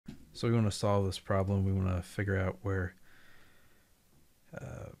So we want to solve this problem. We want to figure out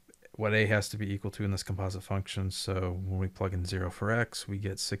what a has to be equal to in this composite function. So when we plug in 0 for x, we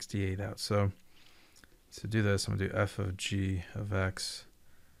get 68 out. So to do this, I'm going to do f of g of x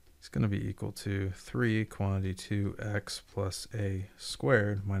is going to be equal to 3 quantity 2x plus a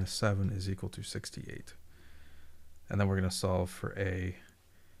squared minus 7 is equal to 68. And then we're going to solve for a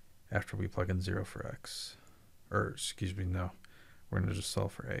after we plug in 0 for x. Or, excuse me, no. We're going to just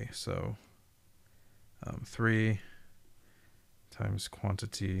solve for a. So 3 times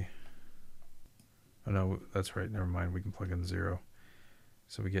quantity. Oh, no, that's right. Never mind. We can plug in 0.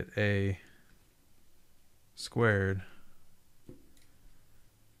 So we get a squared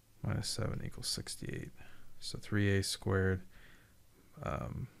minus 7 equals 68. So 3a squared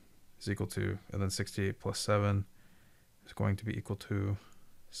is equal to, and then 68 plus 7 is going to be equal to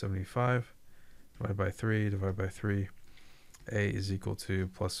 75. Divided by 3, divided by 3. A is equal to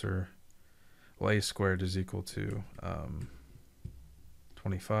plus or, well, a squared is equal to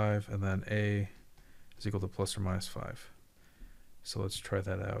 25, and then a is equal to plus or minus 5. So let's try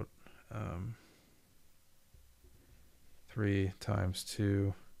that out. 3 times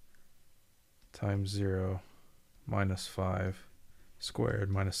 2 times 0 minus 5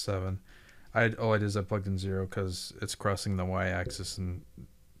 squared minus 7. All I did is I plugged in 0 because it's crossing the y-axis and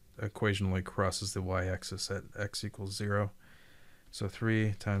equationally crosses the y-axis at x equals 0. So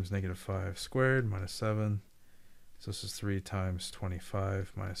 3 times negative 5 squared minus 7. So this is 3 times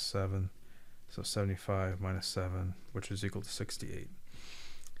 25 minus 7. So 75 minus 7, which is equal to 68.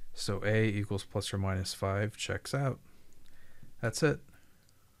 So a equals plus or minus 5 checks out. That's it.